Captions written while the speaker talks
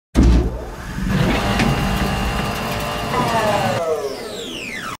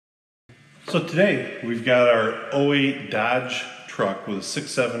So today we've got our 08 Dodge truck with a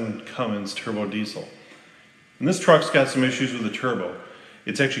 6.7 Cummins turbo diesel. And this truck's got some issues with the turbo.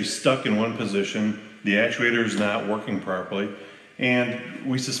 It's actually stuck in one position, the actuator is not working properly, and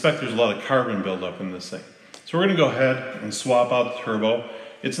we suspect there's a lot of carbon buildup in this thing. So we're going to go ahead and swap out the turbo.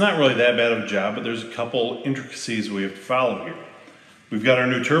 It's not really that bad of a job, but there's a couple intricacies we have to follow here. We've got our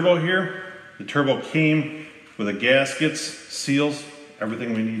new turbo here. The turbo came with the gaskets, seals,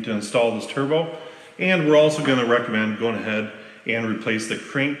 everything we need to install this turbo. And we're also going to recommend going ahead and replace the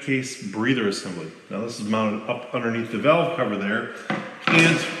crankcase breather assembly. Now this is mounted up underneath the valve cover there.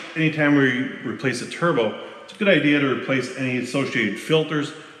 And anytime we replace a turbo, it's a good idea to replace any associated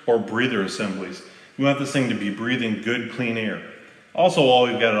filters or breather assemblies. We want this thing to be breathing good, clean air. Also, while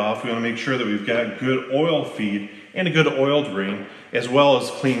we've got it off, we want to make sure that we've got good oil feed and a good oil drain, as well as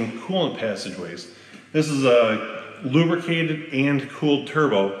clean coolant passageways. This is a lubricated and cooled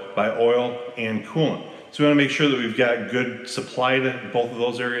turbo by oil and coolant. So we want to make sure that we've got good supply to both of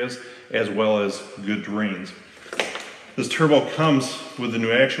those areas, as well as good drains. This turbo comes with the new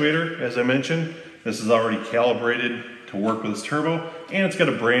actuator, as I mentioned. This is already calibrated to work with this turbo, and it's got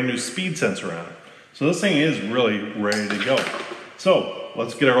a brand new speed sensor on it. So this thing is really ready to go. So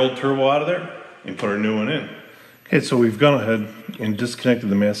let's get our old turbo out of there and put our new one in. Okay, so we've gone ahead and disconnected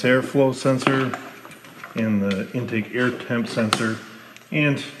the mass airflow sensor and the intake air temp sensor,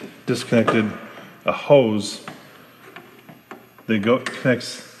 and disconnected a hose that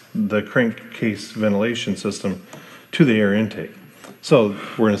connects the crankcase ventilation system to the air intake. So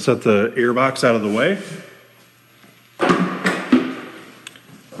we're going to set the air box out of the way.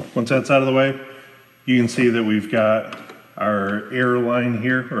 Once that's out of the way, you can see that we've got our air line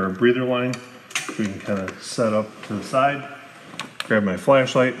here, or our breather line. We can kind of set up to the side. Grab my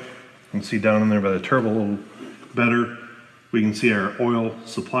flashlight. You can see down in there by the turbo a little better. We can see our oil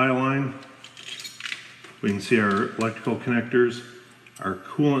supply line. We can see our electrical connectors, our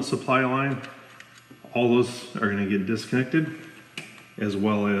coolant supply line. All those are going to get disconnected, as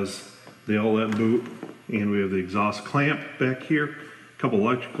well as the outlet boot, and we have the exhaust clamp back here. A couple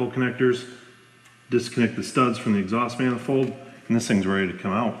electrical connectors. Disconnect the studs from the exhaust manifold, and this thing's ready to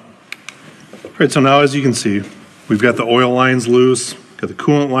come out. All right, so now as you can see, we've got the oil lines loose, got the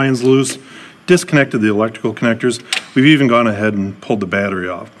coolant lines loose, disconnected the electrical connectors. We've even gone ahead and pulled the battery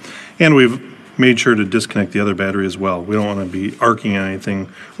off. And we've made sure to disconnect the other battery as well. We don't want to be arcing anything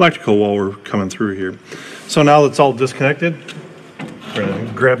electrical while we're coming through here. So now that's all disconnected, we're going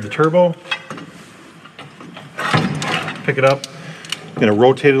to grab the turbo, pick it up, going to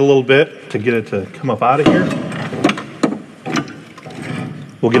rotate it a little bit to get it to come up out of here.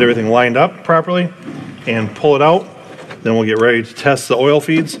 We'll get everything lined up properly and pull it out. Then we'll get ready to test the oil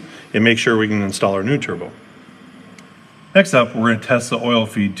feeds and make sure we can install our new turbo. Next up, we're going to test the oil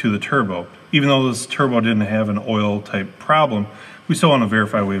feed to the turbo. Even though this turbo didn't have an oil type problem, we still want to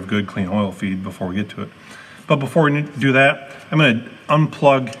verify we have good clean oil feed before we get to it. But before we do that, I'm going to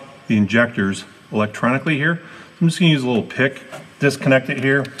unplug the injectors electronically here. I'm just going to use a little pick, disconnect it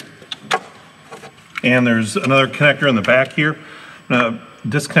here. And there's another connector in the back here. I'm going to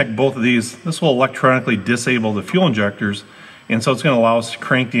disconnect both of these. This will electronically disable the fuel injectors, and so it's going to allow us to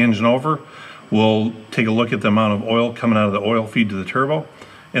crank the engine over. We'll take a look at the amount of oil coming out of the oil feed to the turbo,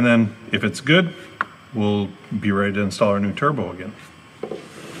 and then if it's good, we'll be ready to install our new turbo again.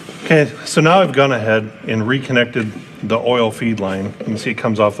 Okay, so now I've gone ahead and reconnected the oil feed line. You can see it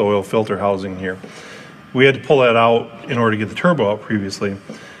comes off the oil filter housing here. We had to pull that out in order to get the turbo out previously,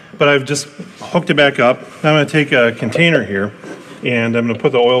 but I've just hooked it back up. Now I'm going to take a container here, and I'm going to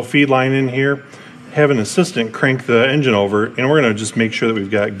put the oil feed line in here, have an assistant crank the engine over, and we're going to just make sure that we've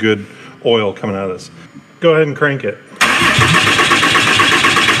got good oil coming out of this. Go ahead and crank it.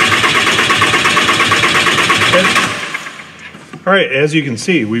 Okay. All right, as you can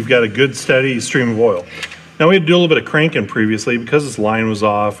see, we've got a good steady stream of oil. Now we had to do a little bit of cranking previously because this line was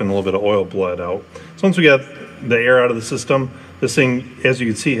off and a little bit of oil bled out. So once we got the air out of the system, this thing, as you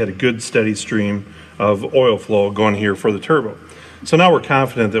can see, had a good steady stream of oil flow going here for the turbo. So now we're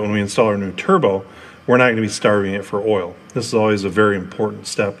confident that when we install our new turbo, we're not going to be starving it for oil. This is always a very important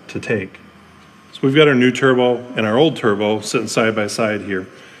step to take. So we've got our new turbo and our old turbo sitting side by side here.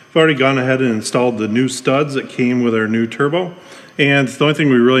 We've already gone ahead and installed the new studs that came with our new turbo. And the only thing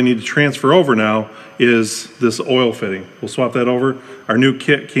we really need to transfer over now is this oil fitting. We'll swap that over. Our new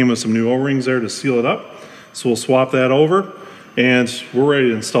kit came with some new O-rings there to seal it up. So we'll swap that over, and we're ready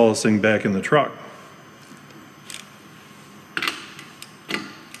to install this thing back in the truck.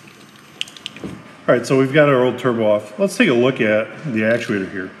 All right, so we've got our old turbo off. Let's take a look at the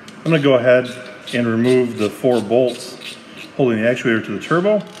actuator here. I'm going to go ahead and remove the 4 bolts holding the actuator to the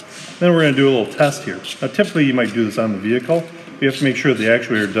turbo. Then we're going to do a little test here. Now typically you might do this on the vehicle. You have to make sure the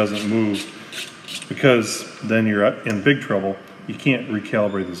actuator doesn't move, because then you're in big trouble. You can't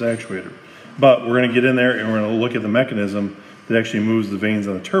recalibrate this actuator. But we're going to get in there and we're going to look at the mechanism that actually moves the vanes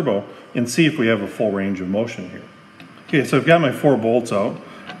on the turbo and see if we have a full range of motion here. Okay, so I've got my 4 bolts out.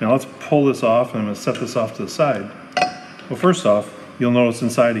 Now let's pull this off, and I'm going to set this off to the side. Well, first off, you'll notice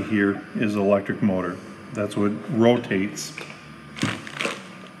inside of here is an electric motor. That's what rotates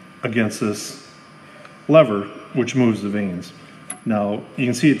against this lever, which moves the vanes. Now, you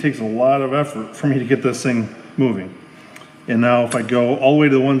can see it takes a lot of effort for me to get this thing moving. And now if I go all the way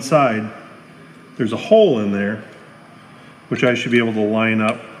to the one side, there's a hole in there, which I should be able to line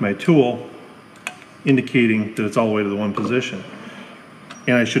up my tool, indicating that it's all the way to the one position.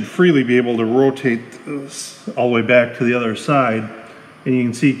 And I should freely be able to rotate this all the way back to the other side. And you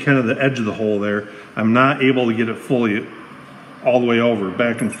can see kind of the edge of the hole there. I'm not able to get it fully all the way over,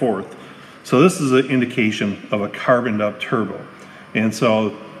 back and forth. So this is an indication of a carboned up turbo. And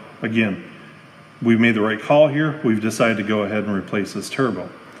so, again, we've made the right call here. We've decided to go ahead and replace this turbo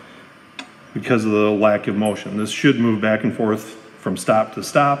because of the lack of motion. This should move back and forth from stop to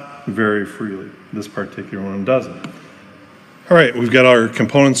stop very freely. This particular one doesn't. All right, we've got our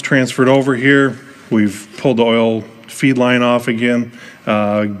components transferred over here. We've pulled the oil feed line off again,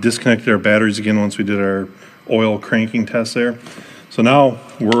 disconnected our batteries again once we did our oil cranking test there. So now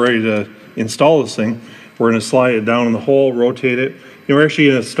we're ready to install this thing. We're going to slide it down in the hole, rotate it, and we're actually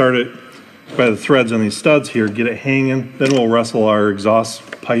going to start it by the threads on these studs here, get it hanging. Then we'll wrestle our exhaust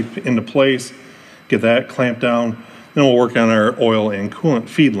pipe into place, get that clamped down. Then we'll work on our oil and coolant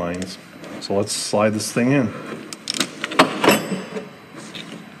feed lines. So let's slide this thing in.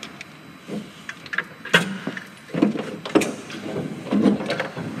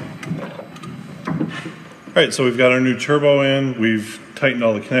 All right, so we've got our new turbo in, we've tightened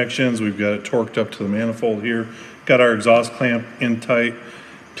all the connections, we've got it torqued up to the manifold here, got our exhaust clamp in tight,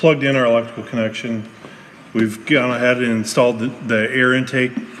 plugged in our electrical connection. We've gone ahead and installed the air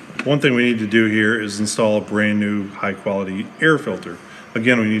intake. One thing we need to do here is install a brand new high quality air filter.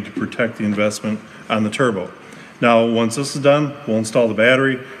 Again, we need to protect the investment on the turbo. Now, once this is done, we'll install the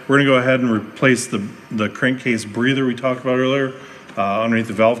battery. We're gonna go ahead and replace the crankcase breather we talked about earlier underneath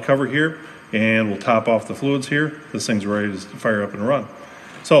the valve cover here. And we'll top off the fluids here. This thing's ready to fire up and run.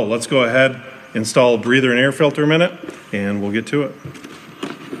 So let's go ahead, install a breather and air filter a minute, and we'll get to it.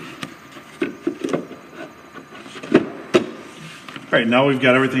 All right, now we've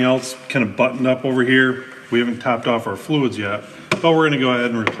got everything else kind of buttoned up over here. We haven't topped off our fluids yet, but we're gonna go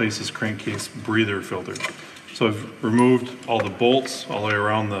ahead and replace this crankcase breather filter. So I've removed all the bolts all the way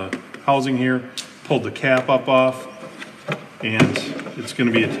around the housing here, pulled the cap up off, and it's going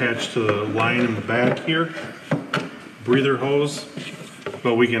to be attached to the line in the back here, breather hose,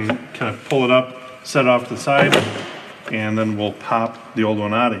 but we can kind of pull it up, set it off to the side, and then we'll pop the old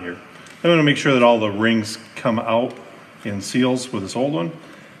one out of here. I'm going to make sure that all the rings come out in seals with this old one,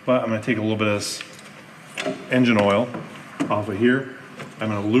 but I'm going to take a little bit of this engine oil off of here.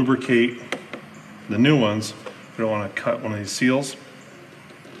 I'm going to lubricate the new ones. We don't want to cut one of these seals.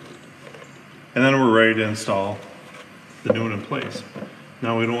 And then we're ready to install the new one in place.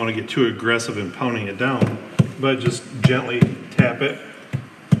 Now we don't want to get too aggressive in pounding it down, but just gently tap it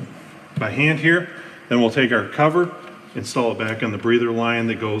by hand here. Then we'll take our cover, install it back on the breather line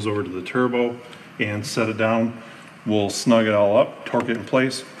that goes over to the turbo, and set it down. We'll snug it all up, torque it in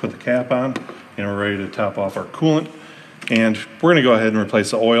place, put the cap on, and we're ready to top off our coolant. And we're going to go ahead and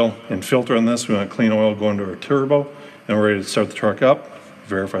replace the oil and filter on this. We want clean oil going to our turbo, and we're ready to start the truck up,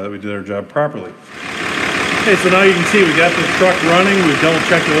 verify that we did our job properly. Okay, so now you can see we got the truck running. We've double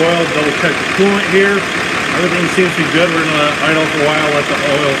checked the oil, double checked the coolant here. Everything seems to be good. We're gonna idle for a while, let the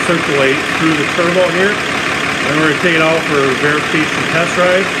oil circulate through the turbo here. Then we're gonna take it out for a verification test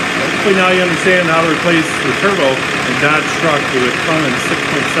ride. Hopefully now you understand how to replace the turbo in Dodge truck with a Cummins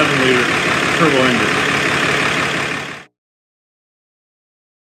 6.7 liter turbo engine.